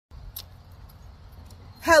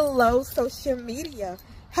Hello, social media.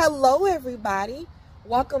 Hello, everybody.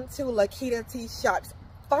 Welcome to Lakitatsharpe's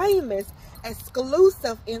famous,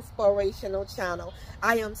 exclusive, inspirational channel.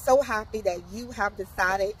 I am so happy that you have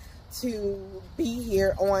decided to be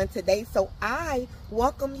here on today. So I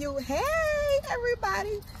welcome you. Hey,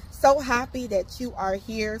 everybody. So happy that you are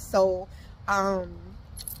here. So,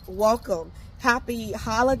 welcome. Happy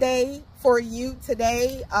holiday for you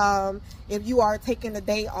today. If you are taking the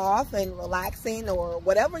day off and relaxing or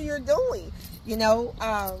whatever you're doing,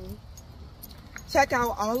 check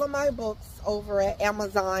out all of my books over at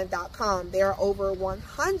Amazon.com. There are over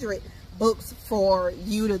 100 books for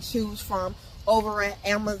you to choose from over at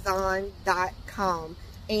Amazon.com.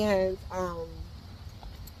 And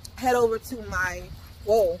head over to my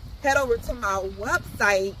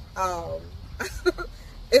website.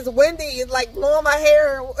 It's windy. It's like blowing my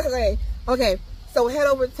hair. Okay. So head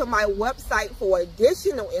over to my website for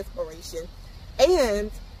additional inspiration.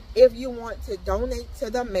 And if you want to donate to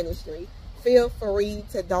the ministry, feel free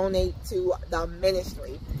to donate to the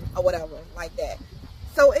ministry or whatever like that.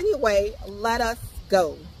 So anyway, let us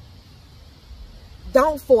go.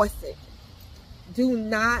 Don't force it. Do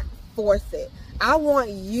not force it. I want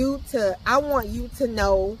you to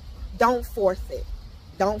know, don't force it.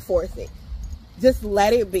 Don't force it. Just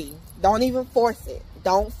let it be. Don't even force it.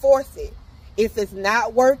 Don't force it. If it's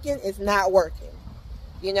not working, it's not working.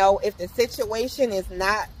 If the situation is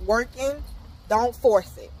not working, don't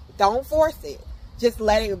force it. Don't force it. Just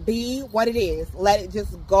let it be what it is. Let it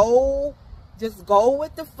just go. Just go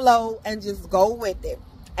with the flow and just go with it.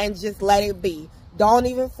 And just let it be. Don't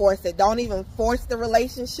even force it. Don't even force the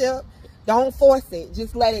relationship. Don't force it.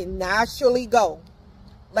 Just let it naturally go.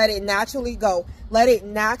 Let it naturally go. Let it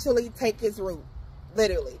naturally take its root.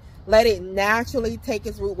 Literally. Let it naturally take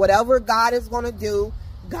its root. Whatever God is going to do,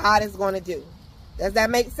 God is going to do. Does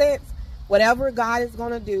that make sense? Whatever God is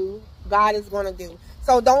going to do, God is going to do.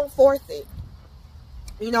 So don't force it.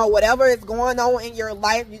 Whatever is going on in your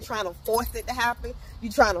life, you're trying to force it to happen.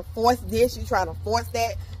 You're trying to force this. You're trying to force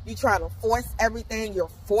that. You're trying to force everything.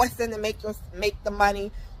 You're forcing to make the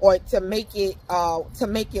money or to make it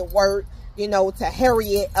work. To hurry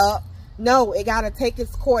it up. No, it gotta take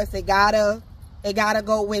its course. It gotta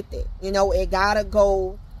go with it. It gotta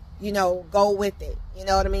go. Go with it. You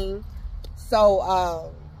know what I mean?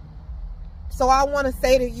 So, so I want to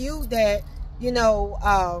say to you that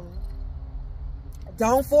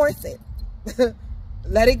don't force it.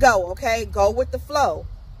 Let it go. Okay, go with the flow.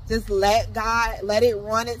 Just let God, let it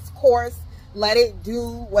run its course. Let it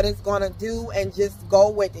do what it's gonna do, and just go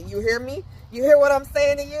with it. You hear me? You hear what I'm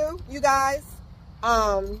saying to you, you guys?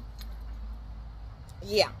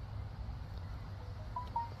 Yeah.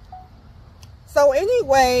 So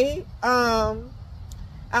anyway, I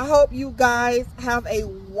hope you guys have a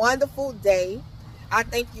wonderful day. I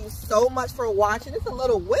thank you so much for watching. It's a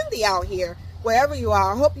little windy out here, wherever you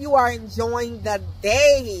are. I hope you are enjoying the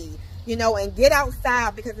day, and get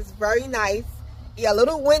outside because it's very nice. Yeah, a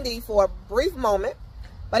little windy for a brief moment.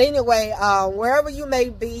 But anyway, wherever you may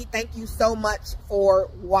be, thank you so much for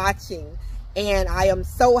watching. And I am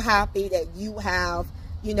so happy that you have,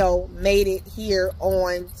 made it here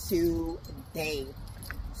on today.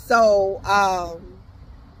 So,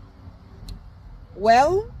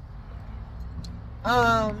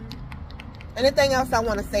 anything else I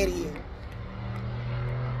want to say to you?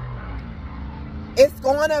 It's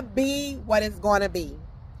going to be what it's going to be.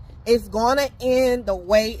 It's going to end the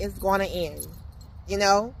way it's going to end.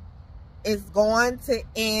 It's going to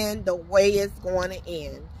end the way it's going to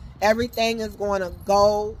end. Everything is going to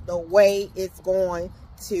go the way it's going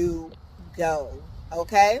to go.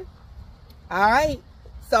 Okay? All right?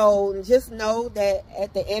 So just know that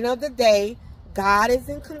at the end of the day, God is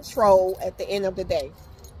in control at the end of the day.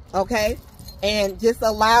 Okay? And just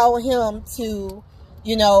allow him to,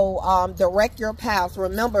 direct your paths.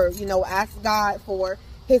 Remember, ask God for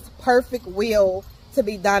his perfect will to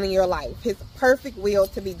be done in your life. His perfect will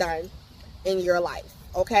to be done in your life.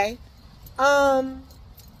 Okay?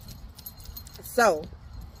 So,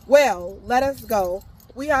 let us go.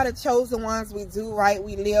 We are the chosen ones. We do right.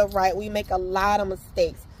 We live right. We make a lot of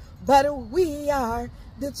mistakes. But we are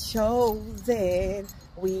the chosen.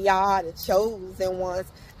 We are the chosen ones.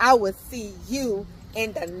 I will see you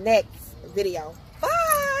in the next video.